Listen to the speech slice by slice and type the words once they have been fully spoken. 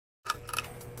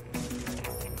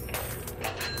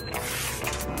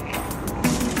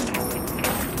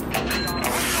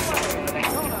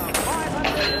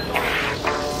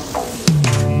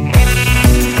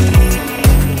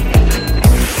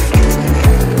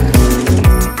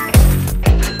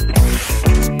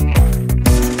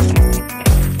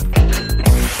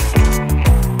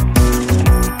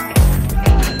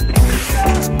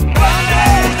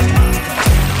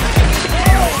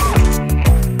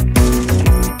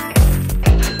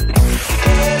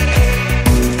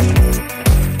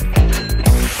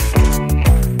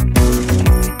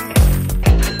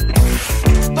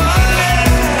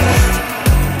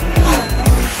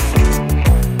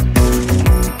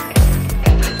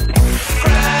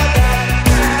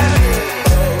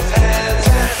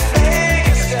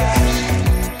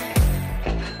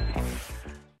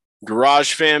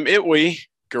Garage fam,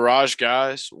 Garage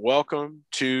guys. Welcome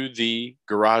to the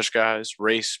Garage Guys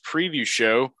Race Preview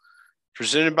Show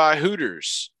presented by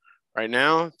Hooters. Right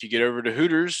now, if you get over to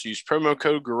Hooters, use promo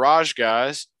code Garage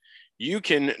Guys, you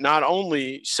can not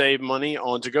only save money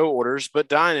on to-go orders, but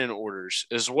dine-in orders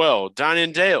as well.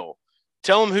 Dine-in Dale,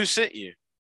 tell them who sent you.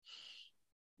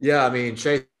 Yeah, I mean,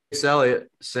 Chase Elliott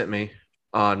sent me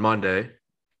on Monday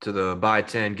to the buy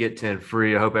 10, get 10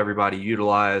 free. I hope everybody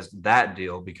utilized that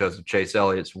deal because of Chase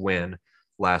Elliott's win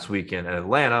last weekend at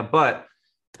Atlanta. But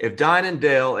if Dine and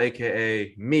Dale,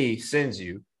 a.k.a. me, sends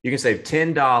you, you can save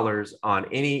 $10 on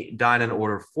any dine-in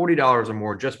order, $40 or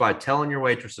more, just by telling your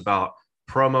waitress about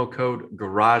promo code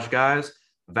Garage Guys,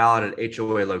 valid at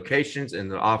HOA locations,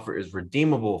 and the offer is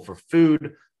redeemable for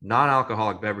food,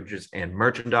 non-alcoholic beverages, and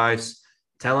merchandise.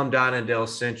 Tell them Dine and Dale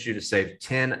sent you to save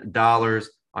 $10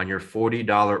 on your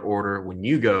 $40 order when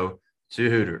you go to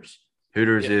Hooters.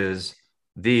 Hooters is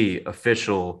the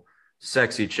official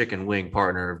sexy chicken wing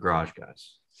partner of Garage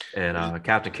Guys. And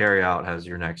Captain Carryout has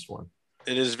your next one.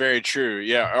 It is very true.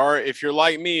 Yeah. Or if you're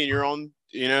like me and you're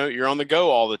on the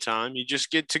go all the time, you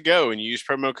just get to go and you use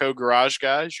promo code Garage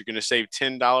Guys. You're going to save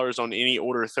 $10 on any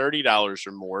order, $30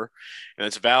 or more. And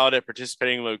it's valid at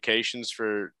participating locations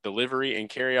for delivery and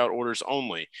carryout orders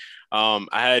only. I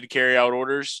had carryout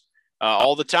orders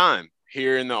all the time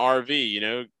here in the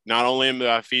RV. Not only am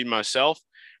I feed myself,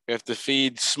 we have to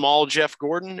feed small Jeff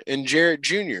Gordon and Jarrett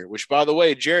Jr., which, by the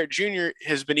way, Jarrett Jr.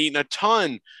 has been eating a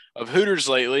ton of Hooters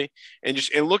lately, and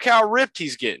look how ripped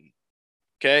he's getting.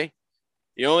 Okay.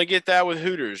 You only get that with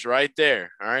Hooters right there.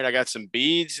 All right. I got some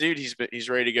beads, dude. He's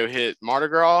ready to go hit Mardi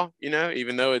Gras,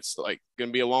 even though it's like going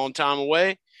to be a long time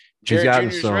away.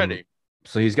 Jarrett Jr. is ready.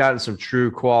 So he's gotten some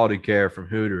true quality care from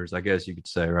Hooters, I guess you could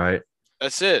say, right?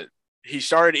 That's it. He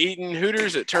started eating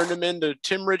Hooters. It turned him into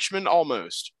Tim Richmond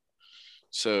almost.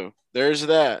 So there's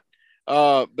that.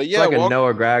 But yeah, it's like a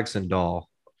Noah Gragson doll.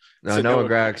 No, Noah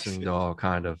Gragson doll,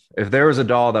 kind of. If there was a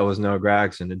doll that was Noah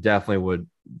Gragson, it definitely would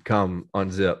come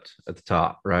unzipped at the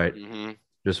top, right? Mm-hmm.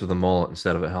 Just with a mullet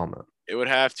instead of a helmet. It would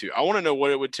have to. I want to know what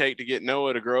it would take to get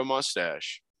Noah to grow a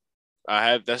mustache.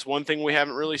 That's one thing we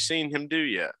haven't really seen him do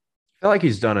yet. I feel like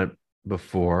he's done it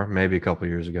before, maybe a couple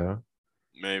years ago.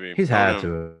 Maybe he's had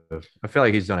to. I feel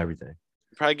like he's done everything.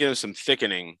 Probably give him some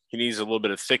thickening. He needs a little bit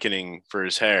of thickening for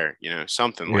his hair,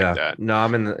 something like that. No,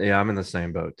 I'm in the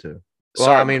same boat too. Well,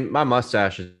 sorry, I mean, my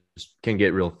mustaches can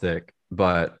get real thick,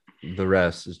 but the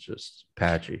rest is just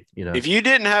patchy, If you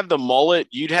didn't have the mullet,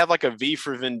 you'd have like a V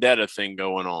for Vendetta thing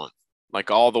going on,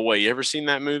 like all the way. You ever seen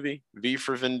that movie, V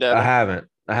for Vendetta? I haven't.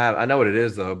 I know what it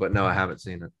is though, but no, I haven't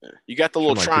seen it. You got the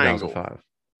little triangle.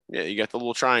 Yeah, you got the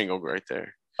little triangle right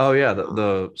there. Oh yeah,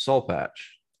 the soul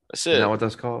patch. That's it. Is that what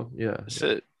that's called? Yeah. That's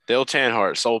it. Dale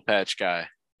Tanhart, soul patch guy.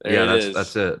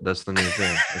 That's it. That's the new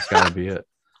thing. That's got to be it.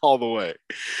 All the way.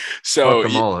 So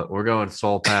fuck the mullet. We're going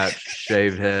soul patch,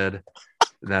 shaved head.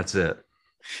 That's it.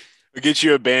 We'll get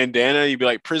you a bandana. You'd be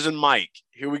like Prison Mike.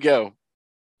 Here we go.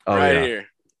 Oh, right here.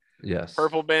 Yes.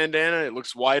 Purple bandana. It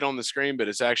looks white on the screen, but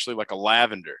it's actually like a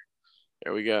lavender.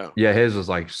 There we go. Yeah, his was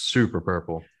like super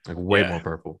purple, like way more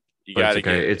purple. You got to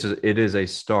get it is a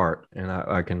start, and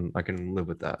I can live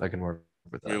with that. I can work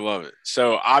with that. We love it.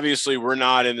 So obviously we're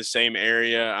not in the same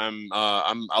area.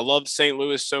 I love St.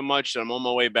 Louis so much that I'm on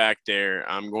my way back there.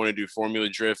 I'm going to do Formula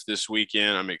Drift this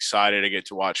weekend. I'm excited. I get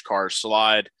to watch cars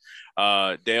slide.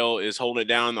 Dale is holding it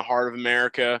down in the heart of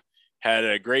America. Had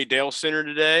a great Dale Center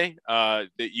today. That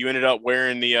you ended up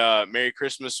wearing the Merry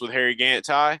Christmas with Harry Gant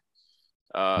tie.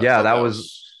 That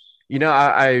was.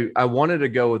 I wanted to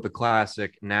go with the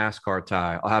classic NASCAR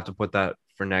tie. I'll have to put that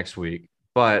for next week.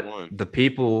 But the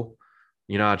people,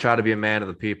 I try to be a man of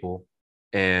the people,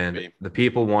 and the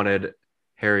people wanted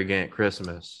Harry Gant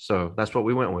Christmas. So that's what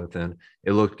we went with, and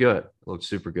it looked good. It looked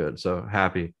super good. So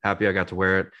happy I got to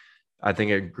wear it. I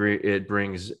think it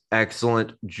brings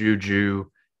excellent juju,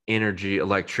 energy,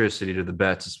 electricity to the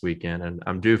bets this weekend, and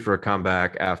I'm due for a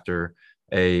comeback after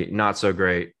a not so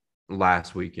great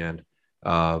last weekend.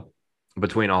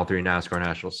 Between all three NASCAR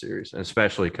National Series, and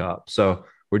especially Cup. So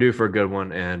we're due for a good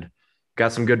one, and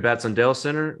got some good bets on Dale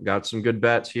Center. Got some good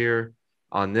bets here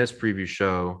on this preview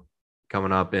show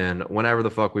coming up in whenever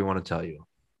the fuck we want to tell you.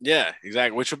 Yeah,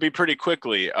 exactly. Which will be pretty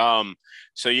quickly.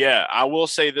 So yeah, I will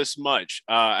say this much.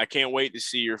 I can't wait to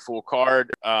see your full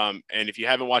card. And if you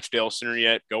haven't watched Dale Center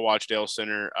yet, go watch Dale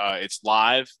Center. It's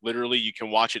live. Literally, you can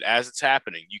watch it as it's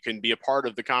happening. You can be a part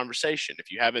of the conversation.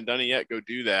 If you haven't done it yet, go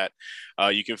do that.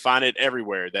 You can find it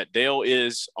everywhere. That Dale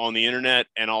is on the internet,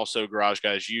 and also Garage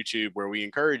Guys YouTube, where we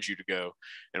encourage you to go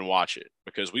and watch it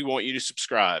because we want you to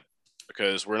subscribe.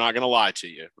 because we're not going to lie to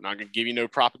you. We're not going to give you no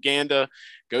propaganda.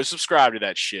 Go subscribe to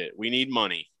that shit. We need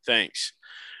money. Thanks.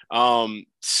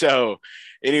 So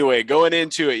anyway, going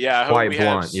into it, yeah, I hope Quite we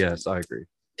blunt. have. Yes, I agree.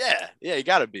 Yeah, you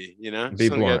got to be. Be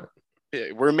blunt.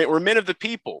 We're men of the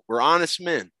people. We're honest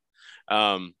men.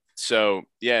 So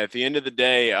yeah, at the end of the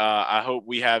day, I hope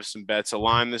we have some bets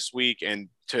aligned this week, and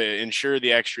to ensure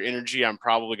the extra energy, I'm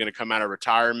probably going to come out of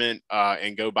retirement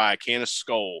and go buy a can of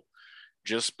Skull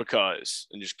just because,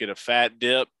 and just get a fat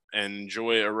dip and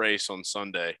enjoy a race on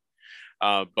Sunday.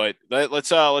 But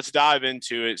let's dive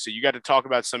into it. So you got to talk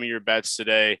about some of your bets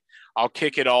today. I'll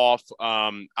kick it off.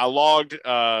 I logged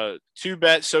 2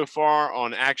 bets so far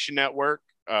on Action Network.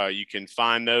 You can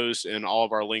find those in all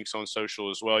of our links on social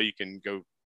as well. You can go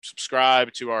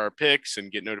subscribe to our picks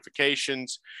and get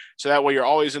notifications. So that way you're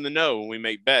always in the know when we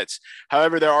make bets.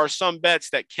 However, there are some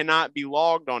bets that cannot be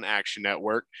logged on Action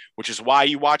Network, which is why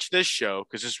you watch this show,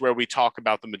 because this is where we talk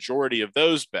about the majority of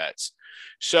those bets.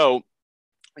 So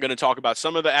I'm going to talk about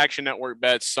some of the Action Network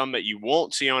bets, some that you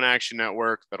won't see on Action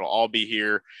Network. That'll all be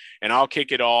here, and I'll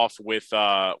kick it off with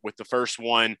the first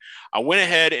one. I went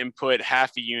ahead and put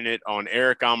half a unit on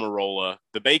Eric Almirola,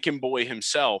 the Bacon Boy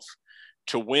himself,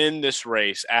 to win this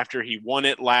race after he won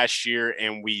it last year,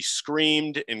 and we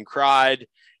screamed and cried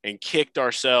and kicked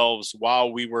ourselves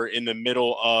while we were in the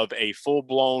middle of a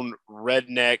full-blown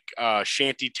redneck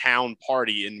shanty town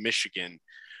party in Michigan.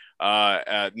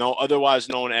 No, otherwise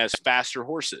known as Faster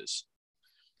Horses.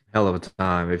 Hell of a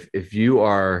time. If you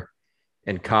are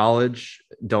in college,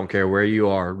 don't care where you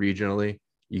are regionally,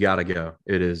 you got to go.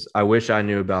 It is. I wish I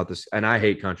knew about this, and I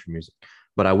hate country music,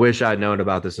 but I wish I'd known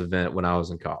about this event when I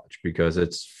was in college because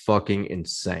it's fucking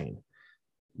insane.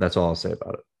 That's all I'll say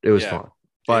about it. It was fun.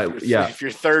 But if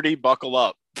you're 30, buckle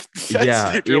up.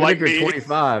 Yeah, even if you're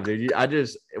 25, dude. I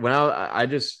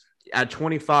just at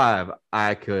 25,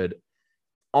 I could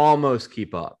almost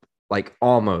keep up, like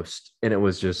almost, and it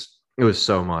was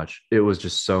so much. It was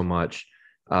just so much.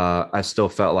 I still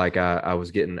felt like I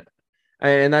was getting,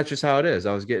 and that's just how it is.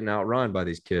 I was getting outrun by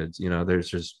these kids.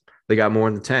 They got more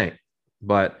in the tank.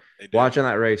 But watching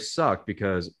that race sucked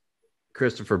because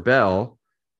Christopher Bell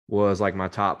was like my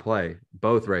top play,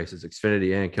 both races,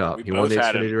 Xfinity and Cup. He won the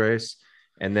Xfinity race,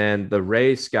 and then the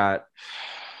race got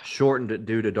shortened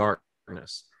due to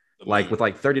darkness. With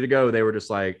 30 to go, they were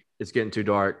just like, it's getting too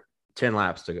dark, 10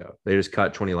 laps to go. They just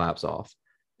cut 20 laps off.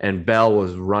 And Bell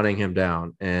was running him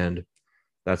down, and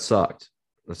that sucked.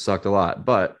 That sucked a lot.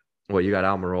 But what, you got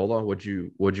Almirola? What'd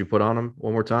you put on him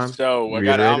one more time? So I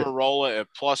got Almirola at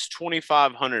plus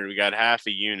 2,500. We got half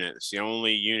a unit. It's the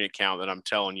only unit count that I'm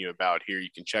telling you about here. You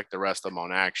can check the rest of them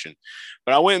on Action.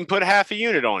 But I went and put half a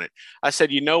unit on it. I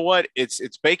said, you know what?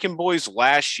 It's Bacon Boy's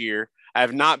last year. I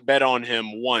have not bet on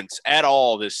him once at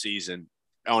all this season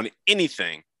on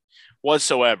anything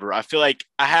whatsoever. I feel like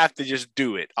I have to just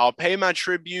do it. I'll pay my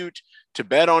tribute to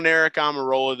bet on Eric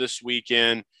Almirola this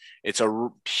weekend. It's a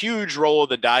huge roll of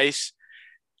the dice.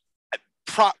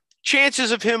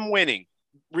 Chances of him winning,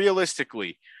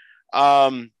 realistically,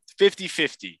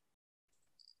 50-50.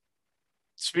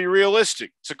 Let's be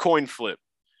realistic. It's a coin flip.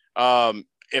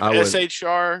 If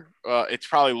SHR, it's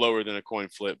probably lower than a coin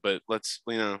flip, but let's,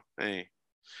 hey.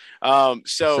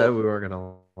 So said we weren't going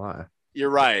to lie. You're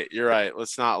right.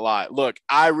 Let's not lie. Look,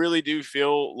 I really do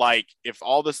feel like if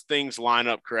all these things line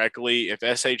up correctly, if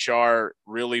SHR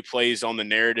really plays on the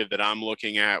narrative that I'm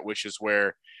looking at, which is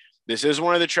where this is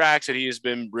one of the tracks that he has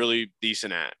been really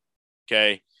decent at.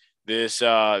 Okay. This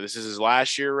is his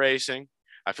last year racing.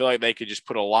 I feel like they could just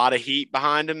put a lot of heat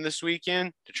behind him this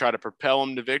weekend to try to propel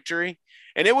him to victory.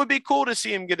 And it would be cool to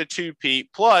see him get a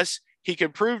 2-peat. Plus, he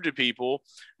could prove to people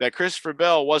that Christopher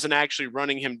Bell wasn't actually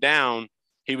running him down.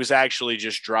 He was actually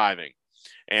just driving,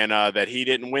 and that he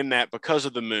didn't win that because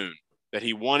of the moon, that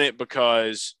he won it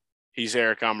because he's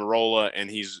Eric Almirola and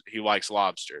he likes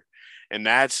lobster. And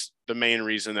that's the main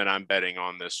reason that I'm betting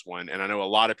on this one. And I know a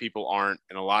lot of people aren't,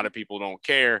 and a lot of people don't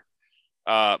care,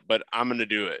 but I'm going to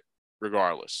do it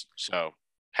regardless. So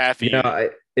half a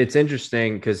unit. It's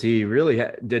interesting because he really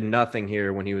did nothing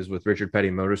here when he was with Richard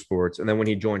Petty Motorsports. And then when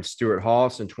he joined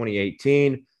Stewart-Haas in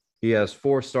 2018, he has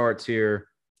 4 starts here,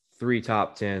 3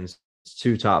 top 10s,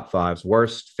 2 top 5s.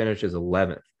 Worst finish is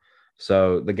 11th.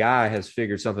 So the guy has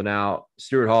figured something out.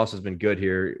 Stewart-Haas has been good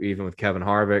here, even with Kevin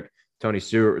Harvick. Tony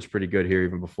Stewart was pretty good here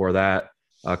even before that.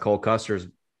 Cole Custer's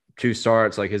 2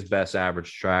 starts, like his best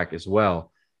average track as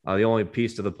well. The only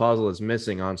piece to the puzzle is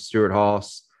missing on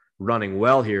Stewart-Haas running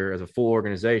well here as a full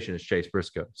organization is Chase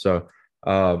Briscoe. So,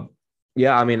 I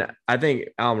think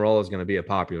Almirola is going to be a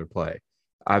popular play.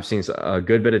 I've seen a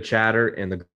good bit of chatter in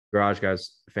the Garage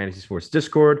Guys Fantasy Sports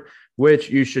Discord, which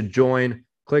you should join.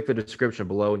 click the description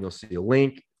below and you'll see a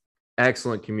link.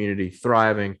 Excellent community,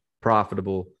 thriving,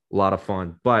 profitable, a lot of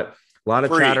fun. But a lot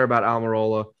of chatter about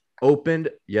Almirola. Opened,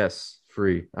 yes,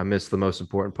 free. I missed the most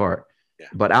important part. Yeah.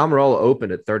 But Almirola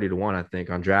opened at 30-1, I think,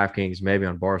 on DraftKings, maybe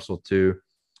on Barstool too.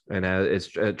 And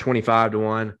it's at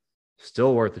 25-1.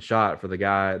 Still worth a shot for the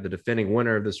guy, the defending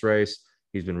winner of this race.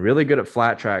 He's been really good at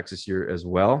flat tracks this year as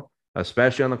well,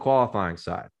 especially on the qualifying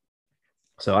side.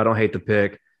 So I don't hate the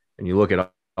pick. And you look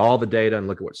at all the data and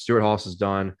look at what Stewart-Haas has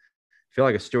done. I feel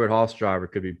like a Stewart-Haas driver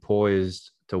could be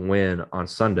poised to win on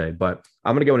Sunday. But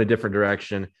I'm going to go in a different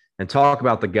direction and talk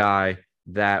about the guy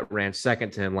that ran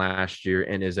second to him last year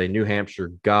and is a New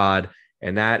Hampshire god,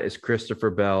 and that is Christopher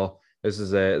Bell. This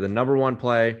is the number one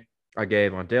play I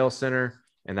gave on Dale Center,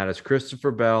 and that is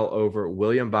Christopher Bell over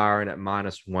William Byron at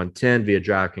 -110 via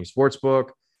DraftKings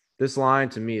Sportsbook. This line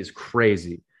to me is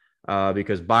crazy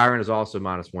because Byron is also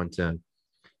 -110.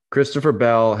 Christopher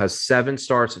Bell has 7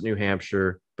 starts at New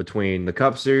Hampshire between the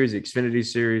Cup Series, the Xfinity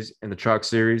Series, and the Truck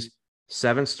Series.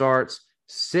 7 starts,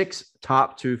 6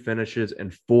 top 2 finishes,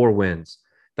 and 4 wins.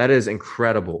 That is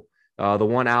incredible. The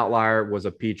one outlier was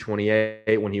a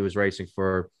P28 when he was racing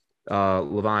for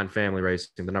Levine Family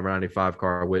Racing, the number 95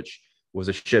 car, which was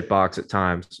a shitbox at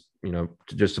times,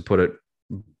 just to put it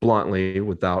bluntly,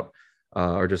 without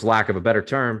or just lack of a better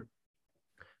term.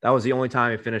 That was the only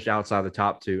time he finished outside the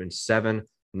top 2 in 7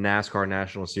 NASCAR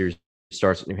National Series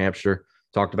starts at New Hampshire.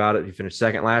 Talked about it. He finished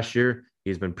second last year.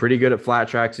 He's been pretty good at flat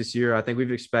tracks this year. I think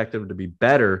we've expected him to be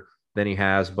better than he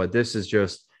has, but this is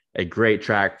just a great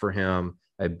track for him,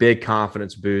 a big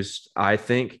confidence boost, I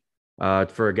think,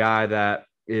 for a guy that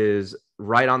is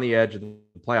right on the edge of the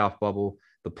playoff bubble.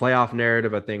 The playoff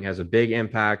narrative, I think, has a big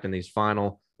impact in these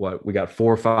final, we got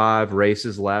 4 or 5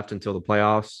 races left until the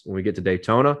playoffs when we get to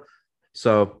Daytona.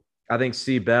 So I think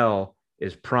C. Bell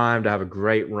is primed to have a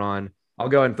great run. I'll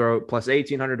go ahead and throw plus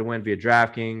 1,800 to win via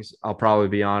DraftKings. I'll probably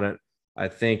be on it. I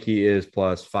think he is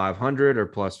plus 500 or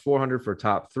plus 400 for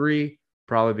top 3.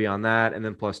 Probably be on that. And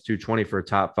then plus 220 for a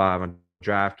top 5 on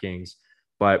DraftKings.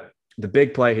 But the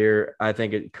big play here, I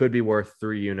think it could be worth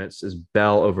 3 units, is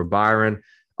Bell over Byron.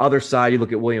 Other side, you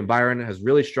look at William Byron, has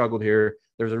really struggled here.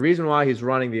 There's a reason why he's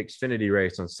running the Xfinity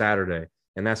race on Saturday,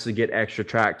 and that's to get extra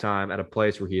track time at a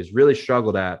place where he has really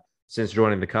struggled at since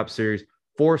joining the Cup Series.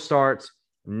 4 starts,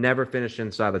 never finished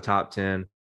inside the top 10.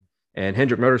 And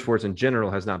Hendrick Motorsports in general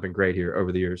has not been great here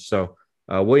over the years. So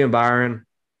William Byron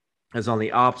is on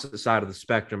the opposite side of the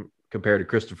spectrum compared to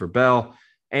Christopher Bell.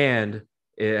 And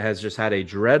it has just had a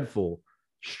dreadful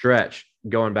stretch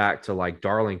going back to like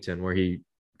Darlington, where he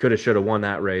could have, should have won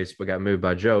that race, but got moved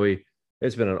by Joey.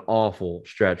 It's been an awful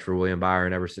stretch for William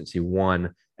Byron ever since he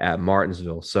won at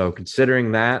Martinsville. So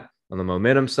considering that on the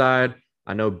momentum side,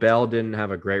 I know Bell didn't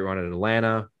have a great run at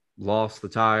Atlanta, lost the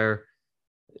tire.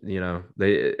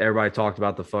 Everybody talked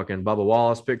about the fucking Bubba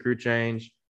Wallace pit crew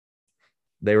change.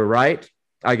 They were right,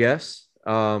 I guess.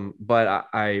 But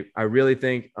I really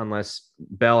think unless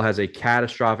Bell has a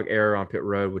catastrophic error on pit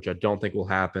road, which I don't think will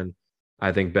happen,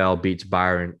 I think Bell beats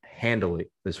Byron handily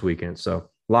this weekend.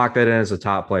 So lock that in as a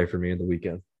top play for me in the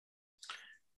weekend.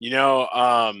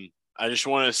 I just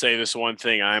want to say this one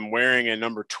thing. I'm wearing a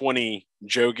number 20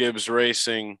 Joe Gibbs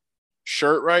Racing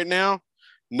shirt right now.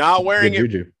 Not wearing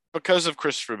it because of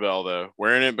Christopher Bell, though.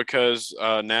 Wearing it because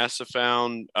NASA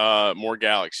found more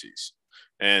galaxies,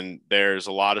 and there's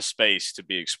a lot of space to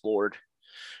be explored.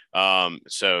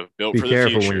 So built for the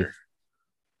future.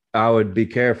 I would be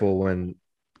careful when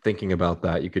thinking about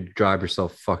that. You could drive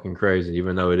yourself fucking crazy,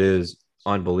 even though it is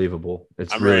unbelievable.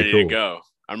 I'm really ready to go.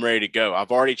 I'm ready to go.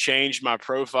 I've already changed my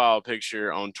profile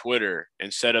picture on Twitter.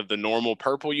 Instead of the normal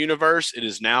purple universe, it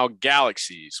is now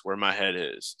galaxies where my head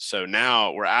is. So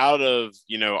now we're out of,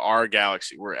 our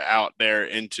galaxy. We're out there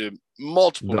into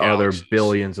multiple galaxies. Other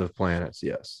billions of planets.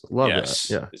 Yes. Love that.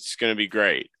 Yeah. It's going to be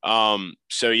great.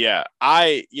 So yeah,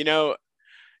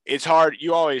 it's hard.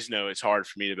 You always know it's hard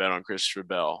for me to bet on Christopher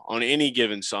Bell on any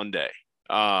given Sunday.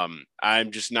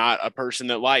 I'm just not a person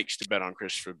that likes to bet on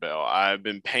Christopher Bell. I've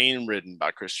been pain ridden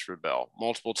by Christopher Bell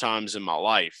multiple times in my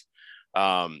life.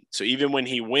 So even when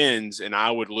he wins and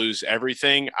I would lose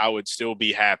everything, I would still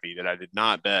be happy that I did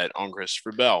not bet on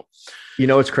Christopher Bell.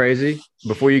 It's crazy.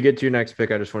 Before you get to your next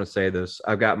pick, I just want to say this.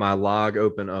 I've got my log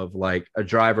open of like a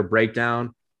driver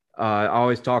breakdown. I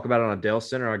always talk about it on a Dale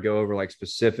Center. I go over like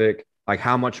specific, like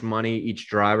how much money each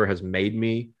driver has made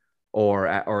me,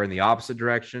 or in the opposite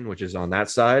direction, which is on that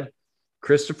side.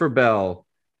 Christopher Bell,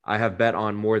 I have bet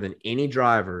on more than any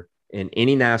driver in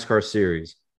any NASCAR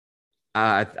series.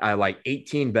 I like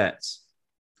 18 bets,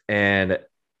 and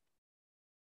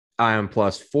I am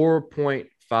plus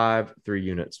 4.53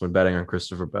 units when betting on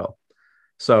Christopher Bell.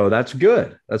 So that's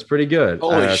good. That's pretty good.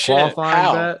 Holy shit. Qualifying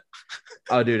How? bet.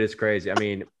 Oh, dude, it's crazy. I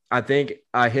mean, I think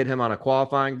I hit him on a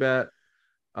qualifying bet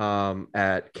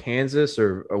at Kansas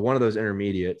or one of those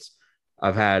intermediates.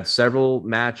 I've had several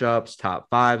matchups, top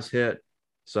fives hit.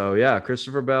 So yeah,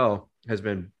 Christopher Bell has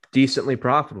been decently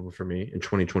profitable for me in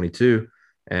 2022,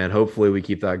 and hopefully we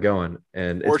keep that going.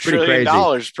 And it's $4 pretty trillion crazy.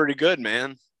 dollars, pretty good,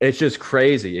 man. It's just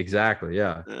crazy. Exactly.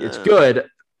 Yeah, it's Uh, good,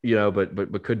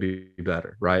 but could be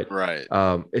better, right? right.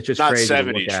 It's just Not crazy to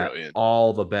 70 look at trillion.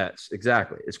 all the bets.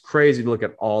 Exactly. It's crazy to look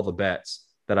at all the bets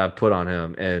that I've put on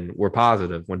him, and we're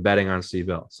positive when betting on Steve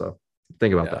Bell. So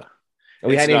think about Yeah. that. And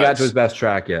we It's hadn't even got to his nuts. best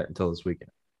track yet until this weekend.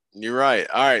 You're right.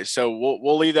 All right. So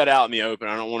we'll leave that out in the open.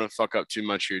 I don't want to fuck up too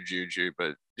much here, Juju,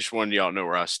 but just wanted y'all to know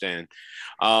where I stand.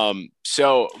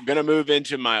 So I'm gonna move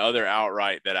into my other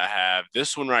outright that I have.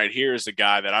 This one right here is the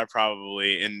guy that I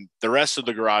probably and the rest of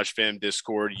the Garage Fam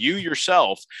Discord, you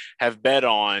yourself have bet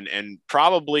on and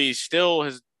probably still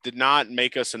did not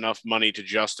make us enough money to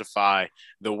justify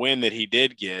the win that he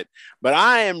did get. But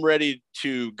I am ready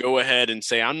to go ahead and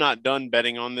say I'm not done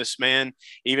betting on this man,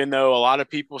 even though a lot of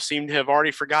people seem to have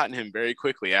already forgotten him very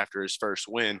quickly after his first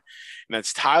win. And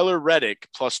that's Tyler Reddick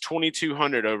plus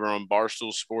 2,200 over on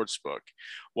Barstool Sportsbook.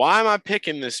 Why am I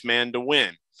picking this man to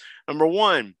win? Number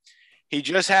one, he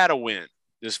just had a win,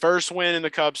 his first win in the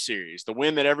Cup Series, the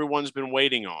win that everyone's been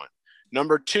waiting on.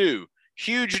 Number two,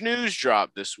 huge news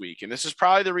drop this week. And this is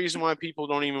probably the reason why people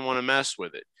don't even want to mess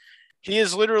with it. He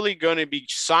is literally going to be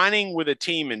signing with a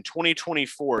team in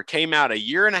 2024, came out a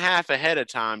year and a half ahead of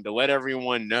time to let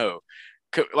everyone know.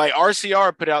 Like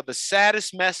RCR put out the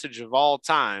saddest message of all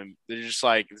time. They're just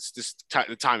like,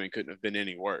 the timing couldn't have been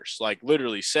any worse. Like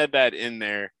literally said that in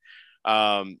there.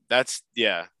 That's,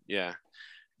 yeah.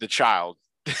 The child.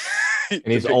 And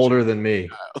he's older than me.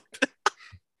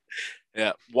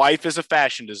 Yeah. Wife is a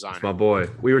fashion designer. That's my boy.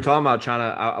 We were talking about China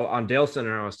on Dale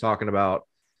Center. I was talking about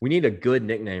we need a good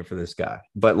nickname for this guy,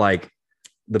 but like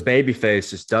the baby face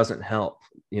just doesn't help.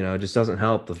 It just doesn't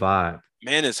help the vibe.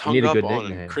 Man is We hung need a up good on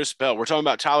nickname. him. Chris Bell. We're talking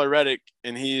about Tyler Reddick,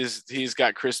 and he's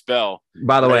got Chris Bell.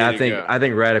 By the way, ready to I go.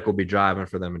 think Reddick will be driving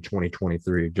for them in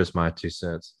 2023. Just my 2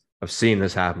 cents. I've seen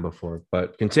this happen before,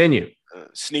 but continue.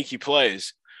 Sneaky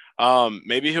plays.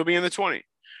 Maybe he'll be in the 20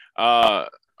 or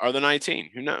the 19.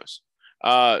 Who knows?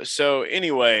 So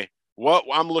anyway, what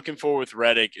I'm looking for with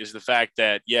Reddick is the fact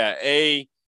that, yeah, A,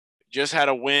 just had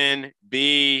a win.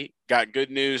 B, got good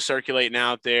news circulating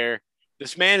out there.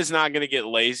 This man is not going to get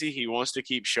lazy. He wants to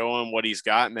keep showing what he's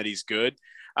got and that he's good.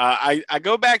 I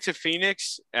go back to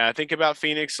Phoenix. I think about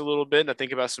Phoenix a little bit, and I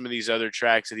think about some of these other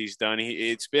tracks that he's done.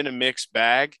 It's been a mixed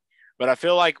bag, but I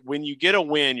feel like when you get a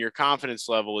win, your confidence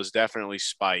level is definitely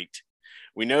spiked.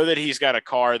 We know that he's got a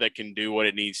car that can do what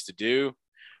it needs to do.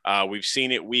 We've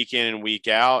seen it week in and week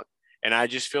out. And I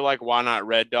just feel like, why not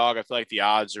Red Dog? I feel like the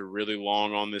odds are really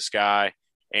long on this guy.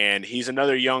 And he's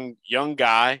another young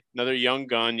guy, another young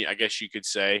gun, I guess you could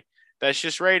say, that's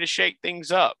just ready to shake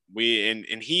things up.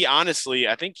 And he honestly,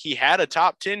 I think he had a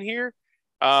top 10 here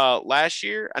last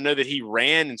year. I know that he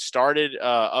ran and started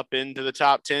up into the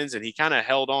top 10s and he kind of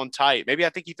held on tight. Maybe I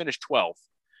think he finished 12th.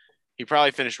 He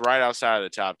probably finished right outside of the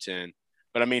top 10.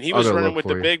 But I mean, he was running with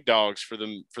the big dogs for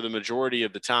the majority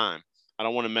of the time. I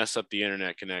don't want to mess up the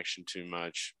internet connection too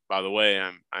much. By the way,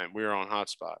 we were on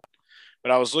hotspot,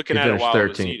 but I was looking at it while 13th. I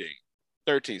was eating.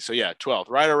 13. So yeah, 12th,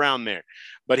 right around there.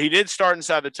 But he did start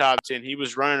inside the top 10. He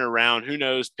was running around. Who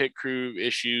knows, pit crew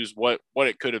issues, what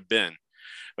it could have been.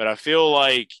 But I feel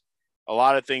like a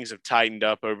lot of things have tightened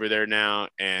up over there now,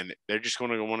 and they're just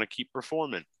going to want to keep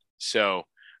performing. So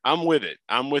I'm with it.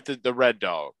 I'm with the Red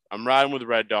Dog. I'm riding with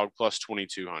Red Dog plus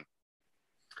 2,200.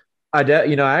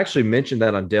 I actually mentioned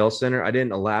that on Dale Center. I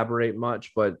didn't elaborate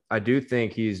much, but I do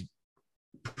think he's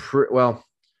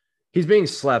he's being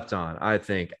slept on, I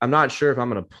think. I'm not sure if I'm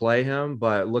going to play him,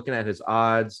 but looking at his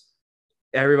odds,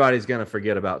 everybody's going to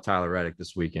forget about Tyler Reddick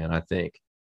this weekend, I think.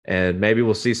 And maybe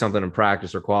we'll see something in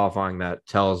practice or qualifying that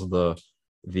tells the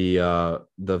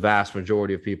vast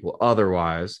majority of people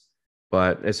otherwise.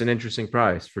 But it's an interesting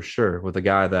price for sure with a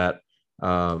guy that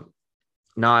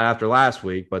not after last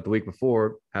week, but the week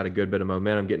before had a good bit of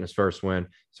momentum getting his first win.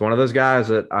 It's one of those guys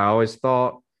that I always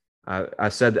thought I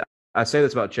say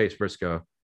this about Chase Briscoe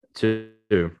too.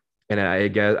 And I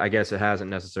guess it hasn't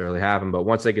necessarily happened, but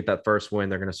once they get that first win,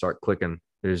 they're going to start clicking.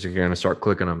 They're just going to start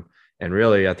clicking them. And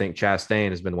really, I think Chastain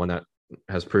has been the one that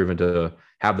has proven to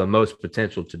have the most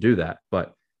potential to do that.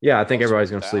 But yeah, I think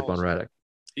everybody's going to sleep on Reddick.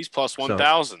 He's plus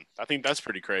 1,000. So, I think that's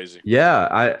pretty crazy.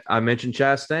 Yeah, I mentioned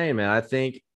Chastain,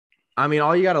 man.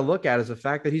 All you got to look at is the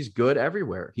fact that he's good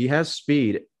everywhere. He has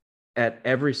speed at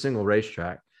every single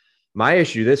racetrack. My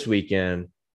issue this weekend,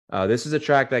 This is a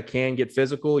track that can get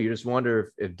physical. You just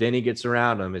wonder if Denny gets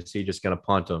around him, is he just going to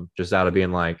punt him just out of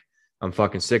being like, I'm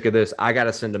fucking sick of this. I got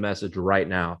to send a message right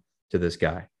now to this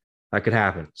guy. That could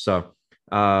happen. So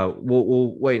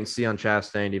we'll wait and see on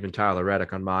Chastain, even Tyler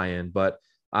Reddick on my end. But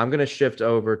I'm going to shift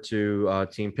over to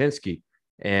Team Penske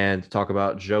and talk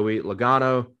about Joey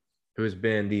Logano, who has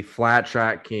been the flat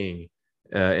track king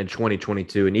in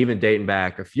 2022 and even dating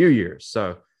back a few years.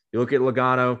 So you look at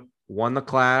Logano, won the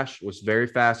Clash, was very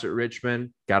fast at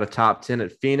Richmond, got a top 10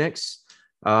 at Phoenix,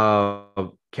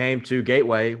 came to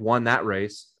Gateway, won that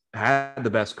race, had the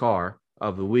best car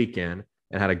of the weekend,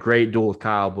 and had a great duel with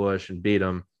Kyle Busch and beat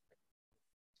him.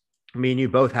 Me and you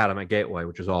both had him at Gateway,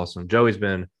 which was awesome. Joey's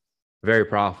been very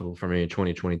profitable for me in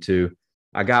 2022.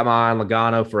 I got my eye on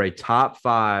Logano for a top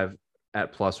 5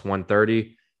 at plus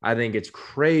 130. I think it's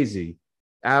crazy,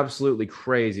 absolutely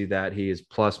crazy that he is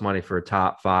plus money for a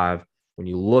top 5 when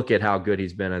you look at how good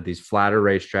he's been at these flatter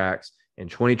racetracks in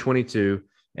 2022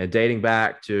 and dating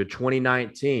back to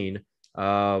 2019,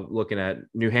 looking at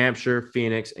New Hampshire,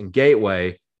 Phoenix, and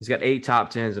Gateway. He's got 8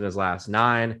 top 10s in his last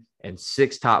 9 and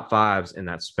 6 top 5s in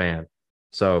that span.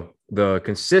 So the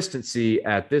consistency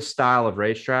at this style of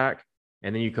racetrack,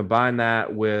 and then you combine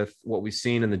that with what we've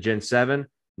seen in the Gen 7,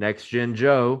 Next Gen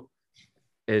Joe,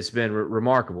 it's been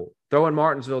remarkable. Throw in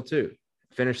Martinsville too.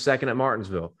 Finished second at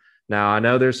Martinsville. Now, I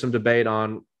know there's some debate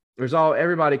on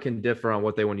everybody can differ on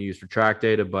what they want to use for track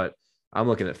data, but I'm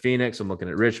looking at Phoenix, I'm looking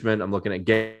at Richmond, I'm looking at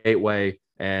Gateway,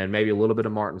 and maybe a little bit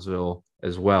of Martinsville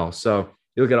as well. So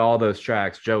you look at all those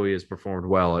tracks, Joey has performed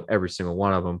well at every single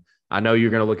one of them. I know you're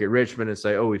going to look at Richmond and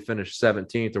say, oh, we finished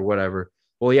 17th or whatever.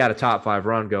 Well, he had a top 5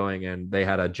 run going, and they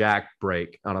had a jack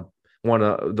break on one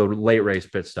of the late race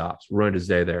pit stops, ruined his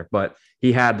day there. But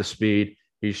he had the speed.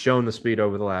 He's shown the speed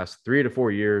over the last 3 to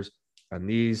 4 years on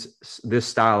this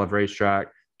style of racetrack.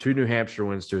 2 New Hampshire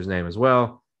wins to his name as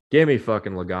well. Give me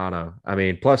fucking Logano. I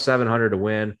mean, plus 700 to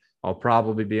win. I'll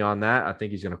probably be on that. I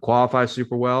think he's going to qualify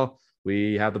super well.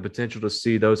 We have the potential to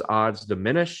see those odds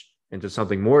diminish into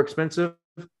something more expensive.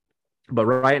 But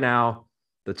right now,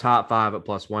 the top 5 at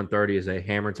plus 130 is a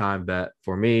hammer time bet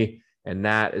for me, and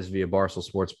that is via Barstool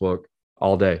Sportsbook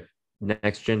all day.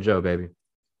 Next Gen Joe, baby.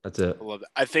 That's it. I love it.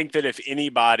 I think that if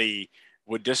anybody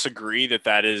would disagree that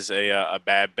that is a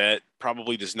bad bet,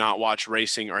 probably does not watch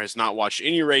racing or has not watched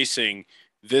any racing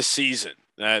this season.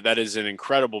 That is an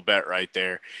incredible bet right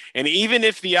there. And even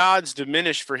if the odds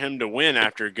diminish for him to win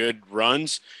after good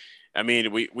runs, I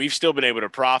mean, we've still been able to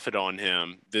profit on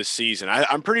him this season.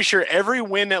 I'm pretty sure every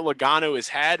win that Logano has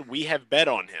had, we have bet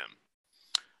on him.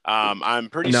 I'm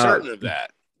pretty certain of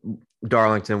that.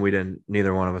 Darlington, we didn't.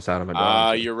 Neither one of us had him at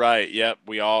Darlington. You're right. Yep,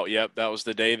 that was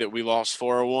the day that we lost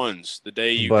 401s. The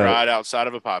day you cried outside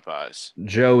of a Popeyes.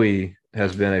 Joey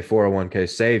has been a 401k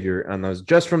savior on those,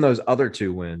 just from those other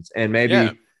 2 wins, and maybe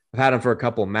I've had him for a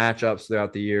couple of matchups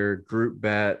throughout the year. Group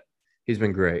bet, he's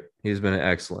been great. He's been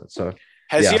excellent. So,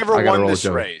 has he ever won this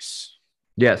race?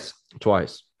 Yes,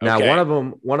 twice. Okay. Now,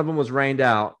 one of them was rained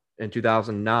out in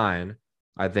 2009,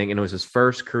 I think, and it was his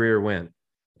first career win.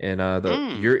 And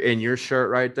you're in your shirt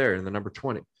right there in the number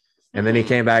 20. And then he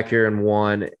came back here and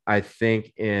won, I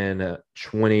think, in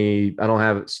 20. I don't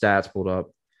have stats pulled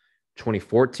up.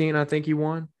 2014, I think he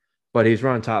won, but he's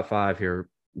running top 5 here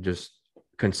just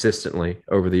consistently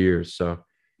over the years. So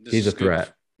he's a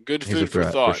threat. Good food for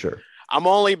thought. For sure. I'm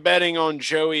only betting on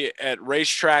Joey at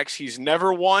racetracks he's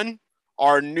never won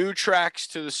or new tracks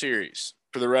to the series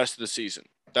for the rest of the season.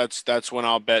 That's when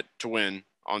I'll bet to win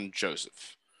on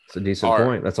Joseph. It's a decent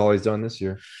point. That's all he's done this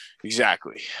year.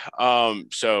 Exactly.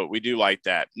 So we do like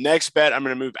that. Next bet, I'm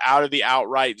going to move out of the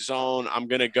outright zone. I'm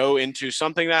going to go into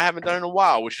something that I haven't done in a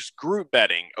while, which is group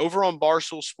betting. Over on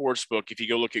Barstool Sportsbook, if you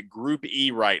go look at Group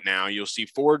E right now, you'll see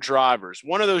 4 drivers.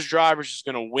 One of those drivers is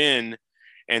going to win,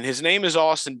 and his name is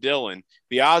Austin Dillon.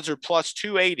 The odds are plus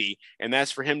 280, and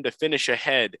that's for him to finish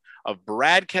ahead of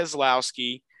Brad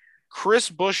Keselowski, Chris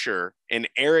Buescher, and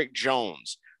Eric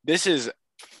Jones. This is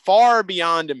far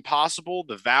beyond impossible.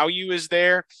 The value is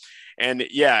there. And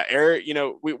yeah, Eric,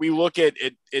 we look at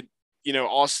it,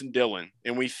 Austin Dillon,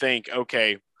 and we think,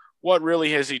 okay, what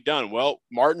really has he done? Well,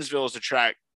 Martinsville is the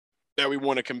track that we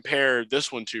want to compare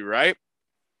this one to, right?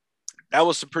 That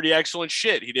was some pretty excellent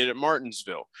shit he did at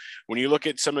Martinsville. When you look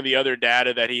at some of the other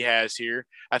data that he has here,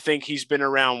 I think he's been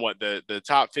around the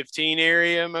top 15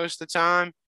 area most of the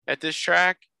time at this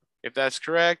track, if that's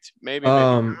correct. Maybe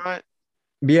not.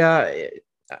 Yeah,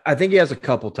 I think he has a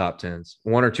couple top 10s,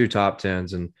 1 or 2 top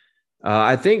 10s. And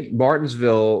I think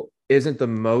Martinsville isn't the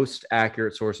most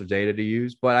accurate source of data to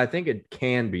use, but I think it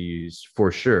can be used for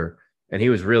sure. And he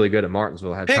was really good at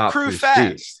Martinsville. Had pit top crew 2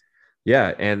 fast. speed.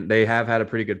 Yeah, and they have had a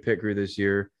pretty good pit crew this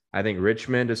year. I think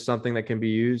Richmond is something that can be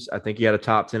used. I think he had a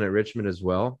top 10 at Richmond as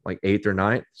well, like eighth or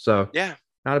ninth. So Yeah.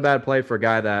 not a bad play for a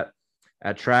guy that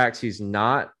at tracks he's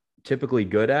not typically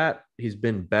good at. He's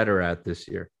been better at this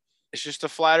year. It's just the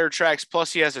flatter tracks.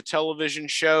 Plus, he has a television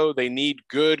show. They need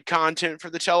good content for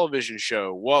the television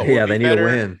show. What would Yeah, be they need a better?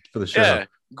 win for the show. Yeah.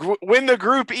 Win the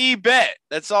Group E bet.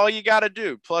 That's all you got to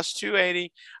do. Plus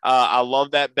 280. I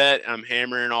love that bet. I'm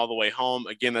hammering all the way home.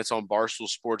 Again, that's on Barstool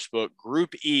Sportsbook.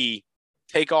 Group E,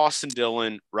 take Austin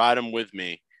Dillon, ride him with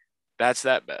me. That's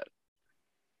that bet.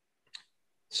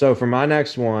 So for my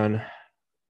next one,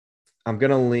 I'm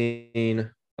gonna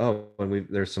lean. Oh, and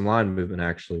there's some line movement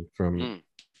actually from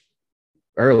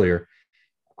earlier.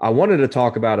 I wanted to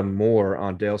talk about him more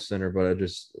on Dale Center, but I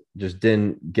just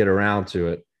didn't get around to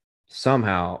it.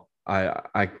 Somehow,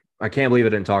 I can't believe I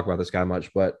didn't talk about this guy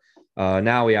much, but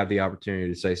now we have the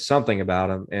opportunity to say something about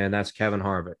him, and that's Kevin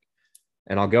Harvick.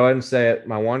 And I'll go ahead and say it.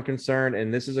 My one concern,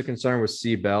 and this is a concern with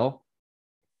C. Bell,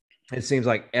 it seems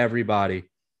like everybody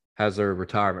has their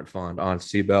retirement fund on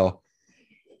C. Bell.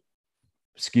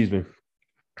 Excuse me.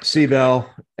 C.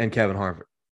 Bell and Kevin Harvick,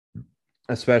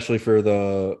 especially for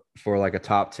like a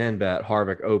top 10 bet.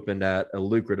 Harvick opened at a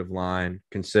lucrative line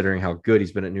considering how good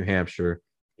he's been at New Hampshire.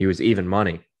 He was even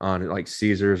money on like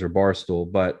Caesars or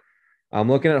Barstool. But I'm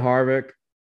looking at Harvick.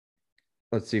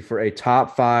 Let's see, for a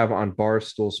top 5 on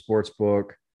Barstool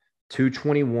Sportsbook,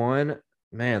 221.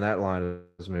 Man, that line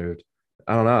has moved.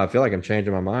 I don't know. I feel like I'm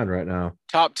changing my mind right now.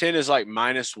 Top 10 is like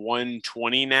minus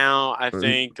 120 now, I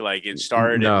think. Like it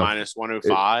started at No, minus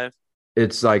 105.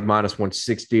 It's like minus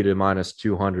 160 to minus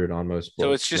 200 on most books.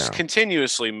 So it's just now.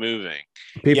 Continuously moving.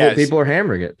 People are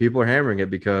hammering it. People are hammering it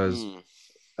because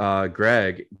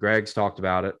Greg's talked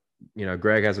about it. You know,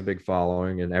 Greg has a big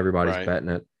following and everybody's betting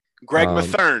it. Greg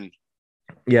Mathern.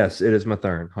 Yes, it is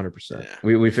Mathern, 100%. Yeah.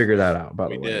 We figured that out, by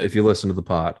the way, if you listen to the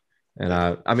pod. And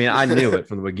I mean, I knew it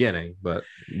from the beginning, but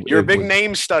you're a big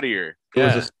name studier. It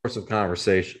was a source of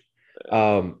conversation.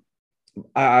 I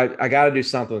got to do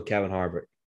something with Kevin Harvick.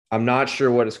 I'm not sure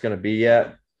what it's going to be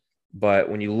yet, but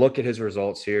when you look at his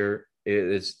results here,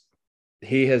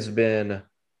 he has been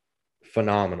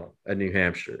phenomenal at New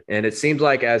Hampshire. And it seems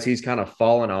like as he's kind of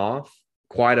fallen off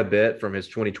quite a bit from his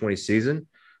 2020 season,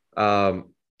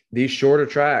 these shorter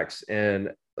tracks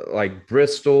and like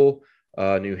Bristol,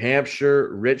 New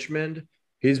Hampshire, Richmond,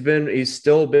 he's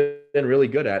still been really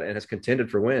good at it and has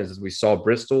contended for wins. As we saw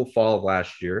Bristol fall of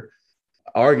last year,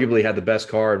 arguably had the best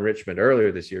car in Richmond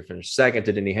earlier this year, finished second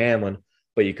to Denny Hamlin,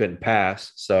 but you couldn't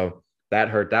pass. So that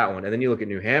hurt that one. And then you look at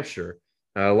New Hampshire,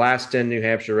 last 10 New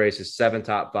Hampshire races, 7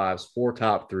 top 5s, 4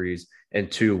 top 3s,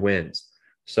 and 2 wins.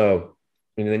 So,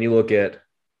 and then you look at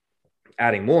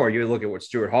adding more, you look at what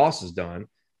Stewart-Haas has done.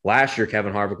 Last year,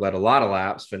 Kevin Harvick led a lot of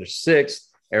laps, finished 6th.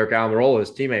 Eric Almirola,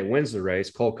 his teammate, wins the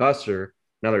race. Cole Custer,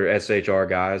 another SHR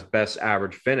guy, his best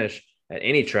average finish at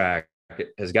any track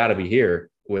has got to be here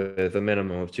with a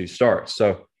minimum of 2 starts.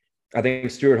 So I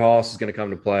think Stewart-Haas is going to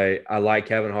come to play. I like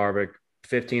Kevin Harvick.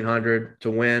 1,500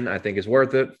 to win, I think is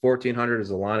worth it. 1,400 is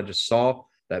the line I just saw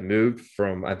that moved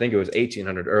from, I think it was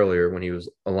 1,800 earlier when he was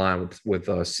aligned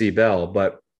with C. Bell.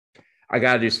 But I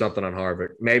got to do something on Harvick.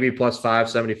 Maybe plus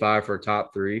 575 for a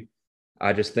top 3.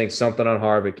 I just think something on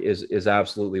Harvick is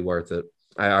absolutely worth it.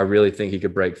 I really think he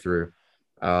could break through.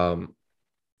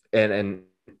 And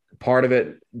part of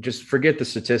it, just forget the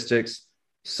statistics.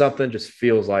 Something just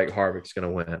feels like Harvick's going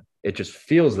to win. It just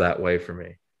feels that way for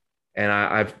me. And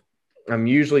I'm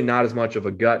usually not as much of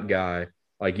a gut guy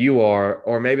like you are,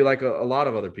 or maybe like a lot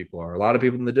of other people are. A lot of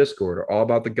people in the Discord are all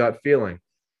about the gut feeling.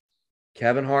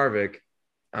 Kevin Harvick,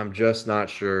 I'm just not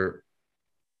sure.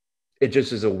 It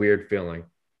just is a weird feeling.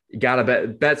 You got to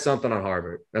bet something on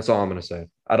Harvick. That's all I'm going to say.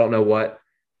 I don't know what.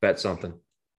 Bet something.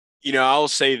 You know, I'll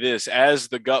say this. As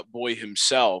the gut boy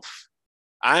himself,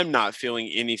 I'm not feeling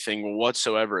anything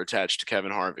whatsoever attached to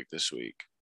Kevin Harvick this week.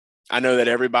 I know that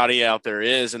everybody out there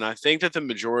is, and I think that the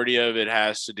majority of it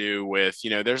has to do with, you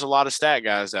know, there's a lot of stat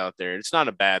guys out there. It's not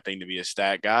a bad thing to be a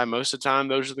stat guy. Most of the time,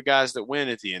 those are the guys that win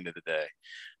at the end of the day.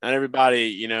 Not everybody,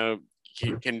 you know,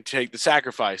 can take the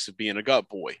sacrifice of being a gut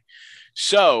boy.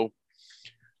 So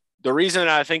the reason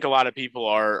I think a lot of people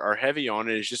are heavy on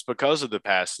it is just because of the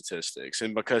past statistics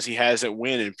and because he hasn't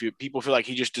win, and people feel like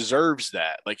he just deserves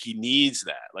that, like he needs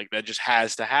that, like that just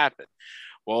has to happen.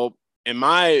 Well, in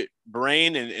my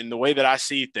brain and the way that I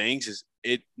see things is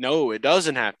it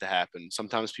doesn't have to happen.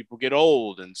 Sometimes people get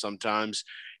old, and sometimes,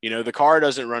 you know, the car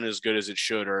doesn't run as good as it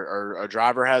should, or a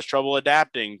driver has trouble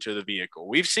adapting to the vehicle.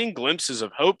 We've seen glimpses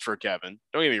of hope for Kevin.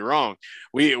 Don't get me wrong.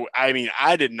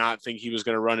 I did not think he was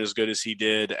going to run as good as he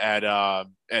did at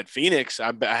Phoenix.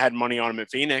 I had money on him at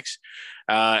Phoenix.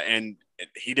 And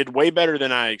he did way better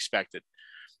than I expected.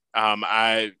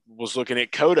 I was looking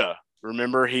at Coda.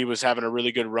 Remember, he was having a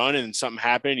really good run and something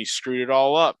happened. He screwed it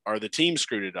all up, or the team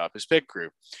screwed it up, his pit crew.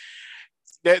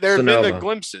 There have been the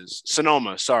glimpses.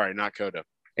 Sonoma, sorry, not Coda.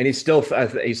 And he still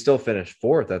finished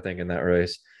fourth, I think, in that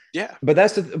race. Yeah.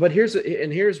 But here's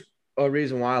a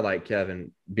reason why I like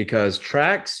Kevin, because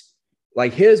tracks,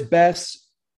 like his best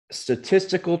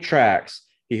statistical tracks,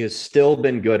 he has still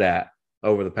been good at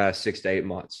over the past 6 to 8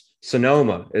 months.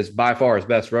 Sonoma is by far his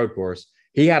best road course.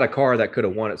 He had a car that could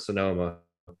have won at Sonoma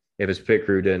if his pit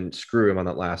crew didn't screw him on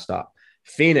that last stop.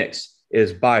 Phoenix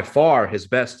is by far his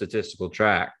best statistical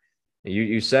track.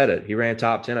 You said it. He ran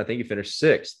top 10. I think he finished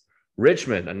sixth.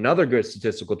 Richmond, another good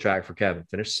statistical track for Kevin,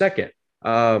 finished second.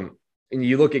 And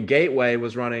you look at Gateway,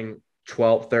 was running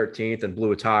 12th, 13th, and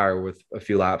blew a tire with a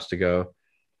few laps to go.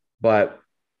 But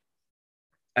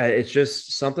it's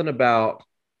just something about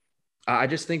 – I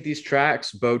just think these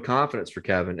tracks bode confidence for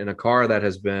Kevin in a car that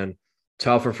has been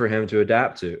tougher for him to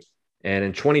adapt to. And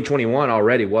in 2021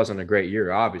 already wasn't a great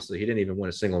year, obviously. He didn't even win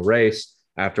a single race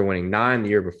after winning 9 the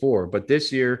year before. But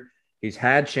this year, he's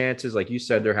had chances. Like you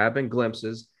said, there have been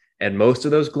glimpses, and most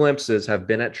of those glimpses have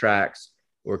been at tracks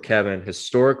where Kevin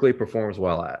historically performs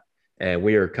well at. And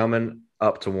we are coming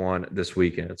up to one this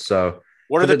weekend. So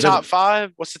what are the top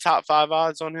five? What's the top 5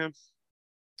 odds on him?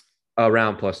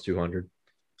 Around plus 200.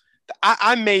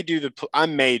 I may do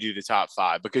the top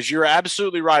 5 because you're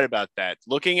absolutely right about that.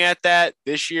 Looking at that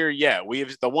this year, yeah, we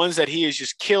have the ones that he has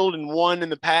just killed and won in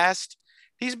the past.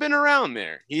 He's been around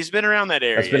there. He's been around that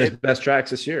area. That's been his best tracks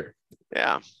this year.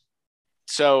 Yeah.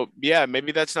 So yeah,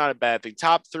 maybe that's not a bad thing.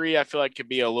 Top 3, I feel like could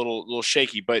be a little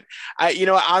shaky, but I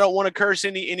don't want to curse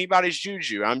anybody's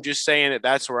juju. I'm just saying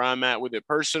that's where I'm at with it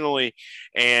personally.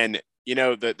 And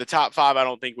the top 5, I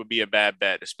don't think would be a bad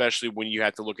bet, especially when you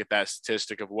have to look at that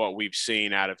statistic of what we've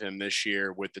seen out of him this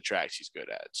year with the tracks he's good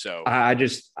at. So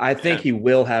I think he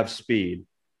will have speed.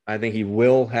 I think he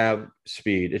will have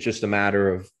speed. It's just a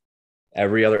matter of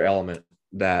every other element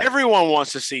that everyone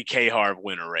wants to see K-Harv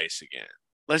win a race again.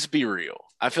 Let's be real.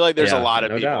 I feel like there's a lot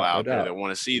of people out there that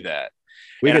want to see that.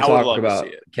 We could talk about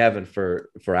Kevin for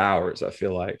hours, I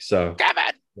feel like. So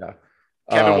Kevin. Yeah.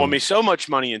 Kevin won me so much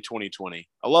money in 2020.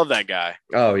 I love that guy.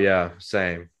 Oh yeah,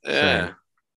 same. Yeah. Same.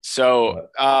 So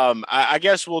I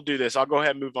guess we'll do this. I'll go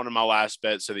ahead and move on to my last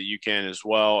bet so that you can as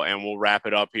well, and we'll wrap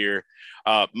it up here.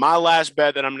 My last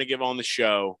bet that I'm going to give on the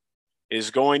show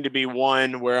is going to be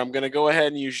one where I'm going to go ahead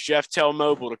and use Jeff Tell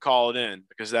Mobile to call it in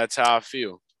because that's how I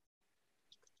feel.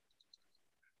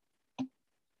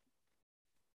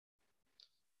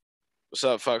 What's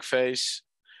up, fuckface?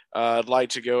 I'd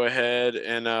like to go ahead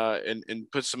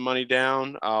and put some money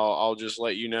down. I'll just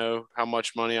let you know how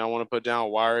much money I want to put down.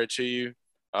 I'll wire it to you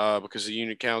because the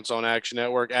unit counts on Action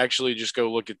Network. Actually, just go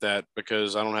look at that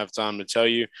because I don't have time to tell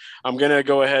you. I'm going to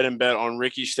go ahead and bet on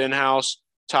Ricky Stenhouse,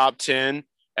 top 10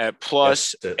 at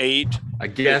plus 8. I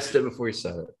guessed it before you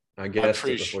said it. I guessed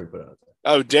it before you put it out there.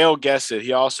 Oh, Dale guessed it.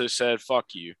 He also said, fuck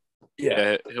you.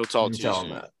 Yeah he'll talk to you. Tell him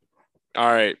that. All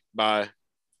right, bye.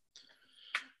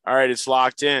 All right, it's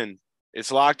locked in.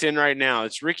 It's locked in right now.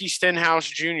 It's Ricky Stenhouse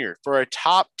Jr. for a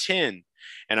top 10.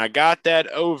 And I got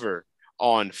that over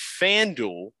on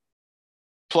FanDuel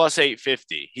plus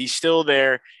 850. He's still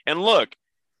there. And look,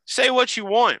 say what you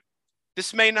want.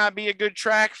 This may not be a good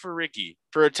track for Ricky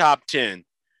for a top 10.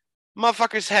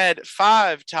 Motherfuckers had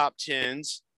 5 top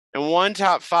 10s and 1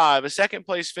 top 5, a second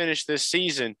place finish this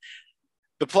season.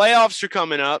 The playoffs are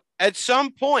coming up. At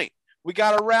some point, we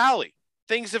got to rally.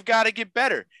 Things have got to get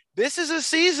better. This is a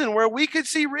season where we could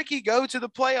see Ricky go to the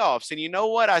playoffs. And you know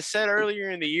what? I said earlier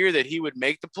in the year that he would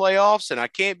make the playoffs, and I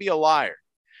can't be a liar.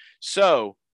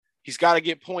 So he's got to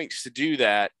get points to do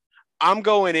that. I'm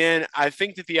going in. I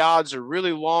think that the odds are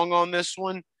really long on this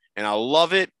one, and I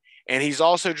love it. And he's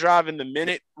also driving the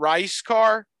Minute Rice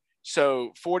car.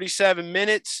 So 47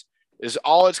 minutes is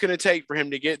all it's going to take for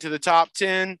him to get to the top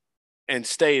 10 and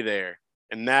stay there.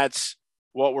 And that's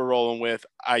what we're rolling with.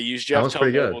 I used Jeff Tell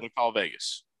to call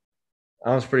Vegas.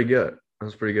 That was pretty good.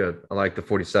 I like the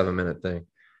 47-minute thing.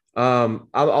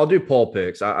 I'll do poll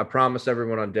picks. I promised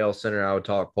everyone on Dale Center I would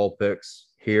talk poll picks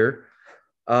here.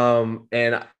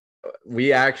 And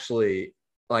we actually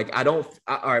all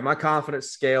right, my confidence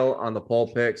scale on the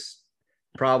poll picks,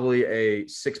 probably a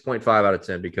 6.5 out of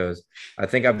 10 because I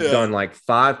think I've done like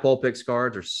 5 poll picks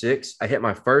cards or 6. I hit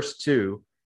my first 2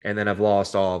 and then I've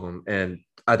lost all of them. And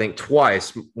I think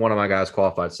twice one of my guys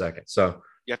qualified second. So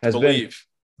you have to believe.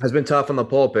 Has been tough on the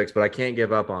poll picks, but I can't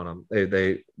give up on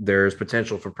them. There's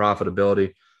potential for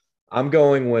profitability. I'm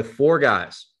going with 4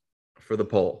 guys for the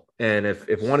poll. And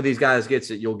if one of these guys gets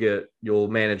it, you'll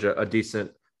manage a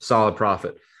decent, solid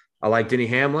profit. I like Denny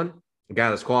Hamlin, a guy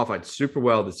that's qualified super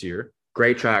well this year.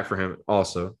 Great track for him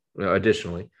also,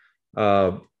 additionally.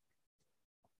 Uh,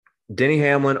 Denny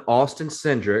Hamlin, Austin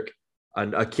Cindric,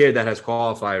 a kid that has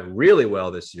qualified really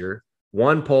well this year,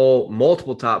 one pole,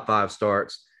 multiple top 5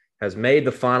 starts, has made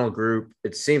the final group,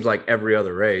 it seems like every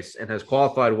other race, and has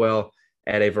qualified well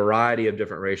at a variety of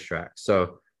different racetracks.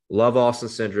 So love Austin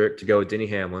Cindric to go with Denny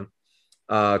Hamlin.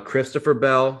 Christopher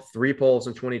Bell, 3 poles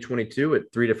in 2022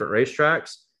 at 3 different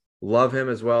racetracks. Love him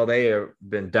as well. They have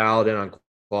been dialed in on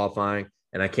qualifying,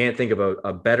 and I can't think of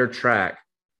a better track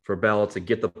for Bell to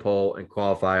get the pole and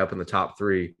qualify up in the top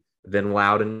 3 than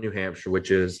Loudon, New Hampshire,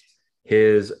 which is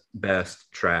his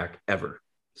best track ever.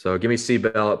 So give me C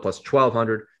Bell at plus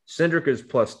 1,200. Cindric is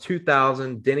plus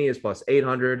 2,000. Denny is plus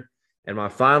 800. And my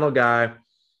final guy,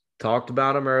 talked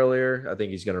about him earlier. I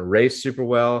think he's going to race super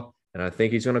well, and I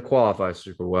think he's going to qualify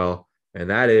super well. And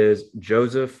that is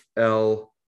Joseph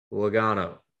L.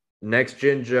 Logano. Next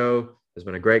Gen Joe has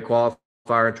been a great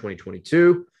qualifier in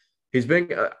 2022. He's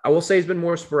been, I will say, he's been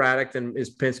more sporadic than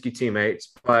his Penske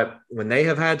teammates, but when they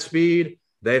have had speed,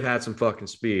 they've had some fucking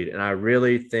speed. And I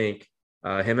really think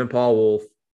him and Paul Wolf,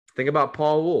 think about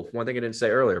Paul Wolf. One thing I didn't say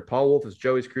earlier, Paul Wolf is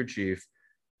Joey's crew chief.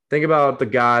 Think about the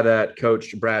guy that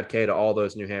coached Brad Kay to all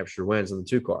those New Hampshire wins in the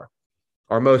 2-car,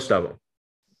 or most of them,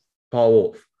 Paul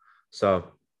Wolf. So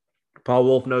Paul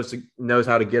Wolf knows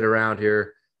how to get around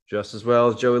here just as well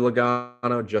as Joey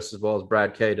Logano, just as well as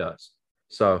Brad Kay does.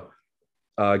 So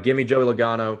give me Joey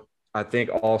Logano. I think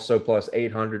also plus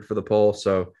 800 for the pole.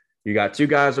 So you got 2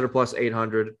 guys that are plus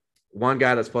 800, one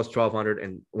guy that's plus 1,200,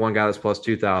 and one guy that's plus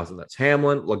 2,000. That's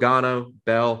Hamlin, Logano,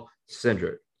 Bell,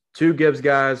 Cindric. 2 Gibbs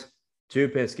guys, 2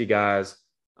 Penske guys.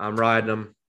 I'm riding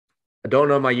them. I don't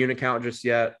know my unit count just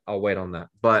yet. I'll wait on that.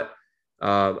 But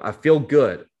I feel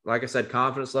good. Like I said,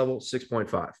 confidence level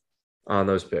 6.5 on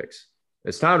those picks.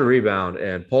 It's time to rebound,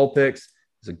 and pole picks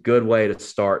is a good way to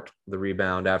start the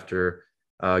rebound after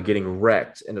getting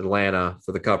wrecked in Atlanta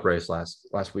for the Cup race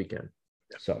last weekend.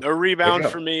 So no rebound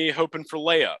for me. Hoping for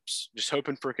layups. Just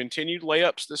hoping for continued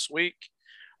layups this week.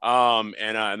 And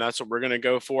that's what we're going to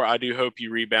go for. I do hope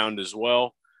you rebound as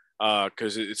well,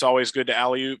 because it's always good to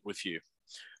alley-oop with you.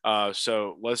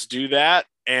 So let's do that.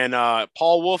 And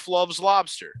Paul Wolf loves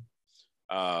lobster,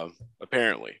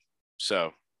 apparently.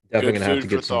 So definitely good gonna have food to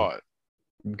for get thought.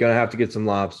 Gonna have to get some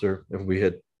lobster if we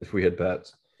hit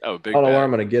bets. Oh, big I don't know bet. where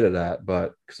I'm gonna get it at,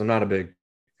 but because I'm not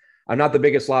the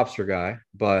biggest lobster guy,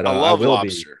 but I I love will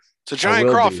lobster. be. It's a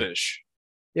giant crawfish.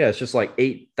 Yeah, it's just like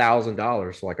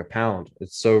 $8,000 for like a pound.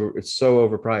 It's so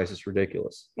overpriced. It's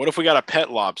ridiculous. What if we got a pet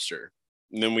lobster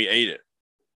and then we ate it?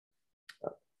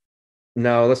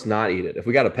 No, let's not eat it. If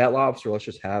we got a pet lobster, let's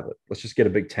just have it. Let's just get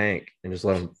a big tank and just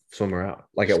let them swim around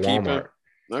like Just at Walmart.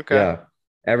 Okay. Yeah.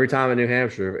 Every time in New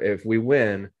Hampshire, if we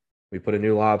win, we put a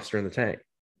new lobster in the tank,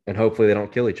 and hopefully they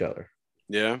don't kill each other.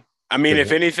 Yeah. I mean,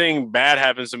 if anything bad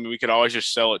happens, I mean, we could always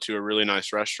just sell it to a really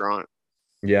nice restaurant.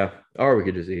 Yeah. Or we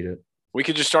could just eat it. We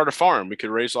could just start a farm. We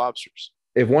could raise lobsters.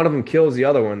 If one of them kills the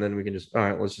other one, then we can just, all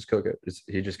right, let's just cook it.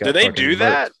 He just got. Do they do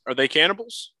that? Are they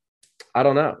cannibals? I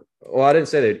don't know. Well, I didn't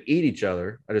say they'd eat each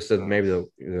other. I just said maybe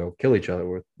they'll kill each other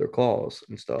with their claws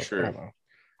and stuff. Sure. I don't know.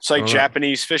 It's like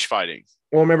Japanese fish fighting.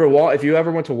 Well, remember, if you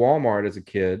ever went to Walmart as a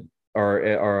kid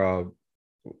or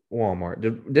Walmart,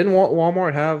 didn't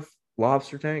Walmart have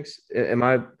lobster tanks? Am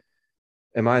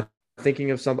I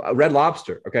thinking of something? Red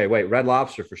Lobster. Okay, wait, Red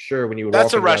Lobster for sure. When you would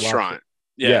that's walk a restaurant.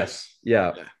 Yeah. Yes,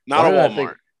 yeah. Not a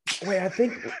Walmart. I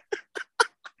think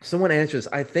someone answers.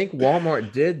 I think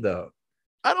Walmart did though.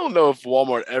 I don't know if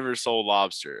Walmart ever sold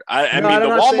lobster. I mean, the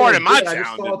Walmart in my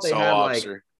town didn't sell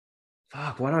lobster.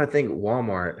 Fuck, why do I think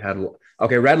Walmart had?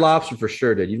 Okay, Red Lobster for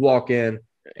sure did. You'd walk in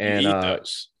and you eat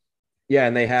those. Yeah,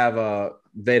 and they'd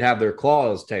have their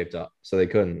claws taped up so they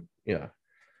couldn't. Yeah,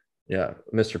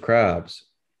 Mr. Krabs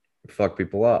fuck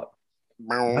people up.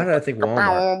 Why did I think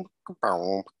Walmart?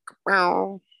 Oh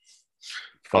no,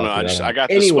 I got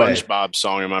the SpongeBob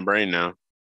song in my brain now.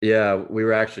 Yeah, we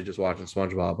were actually just watching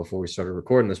SpongeBob before we started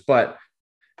recording this, but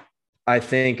I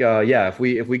think if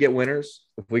we get winners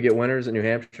in New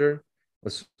Hampshire,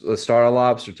 let's start a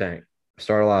lobster tank.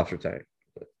 100%.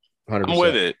 I'm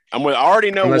with it. I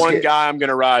already know one guy I'm going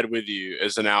to ride with you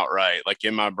as an outright, like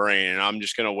in my brain, and I'm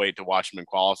just going to wait to watch him in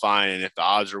qualifying. And if the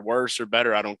odds are worse or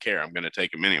better, I don't care. I'm going to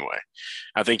take him anyway.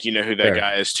 I think you know who that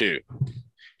guy is too.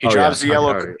 He drives the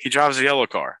yellow. He drives the yellow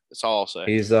car. That's all I'll say.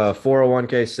 He's a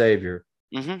 401k savior.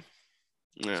 Mm-hmm.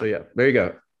 Yeah. So there you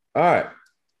go. All right,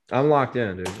 I'm locked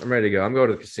in, dude. I'm ready to go. I'm going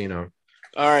to the casino.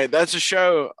 All right, that's a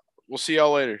show. We'll see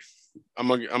y'all later. I'm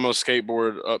gonna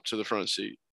skateboard up to the front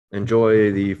seat.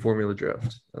 Enjoy the Formula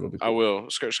Drift. That'll be cool. I will.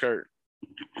 Skirt.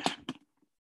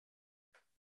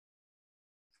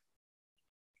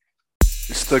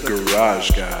 It's the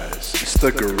garage guys. It's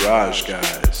the garage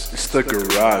guys. It's the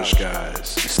garage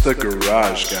guys. It's the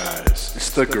garage guys. It's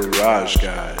the garage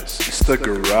guys. It's the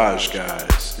garage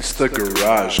guys. It's the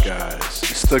garage guys.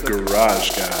 It's the garage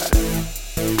guys.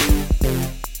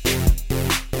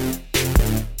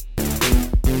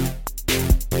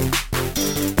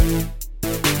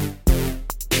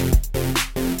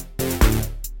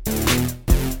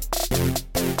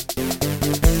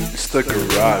 It's the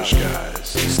garage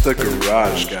guys. It's the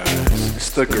garage guys. It's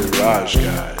the garage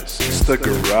guys. It's the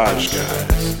garage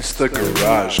guys. It's the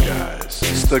garage guys.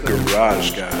 It's the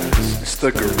garage guys. It's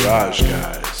the garage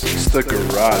guys. It's the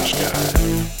garage guys.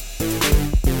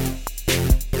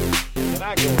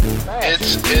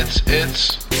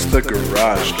 It's the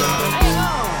garage guys.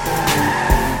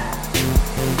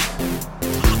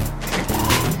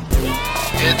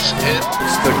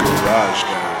 It's the garage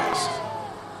guys.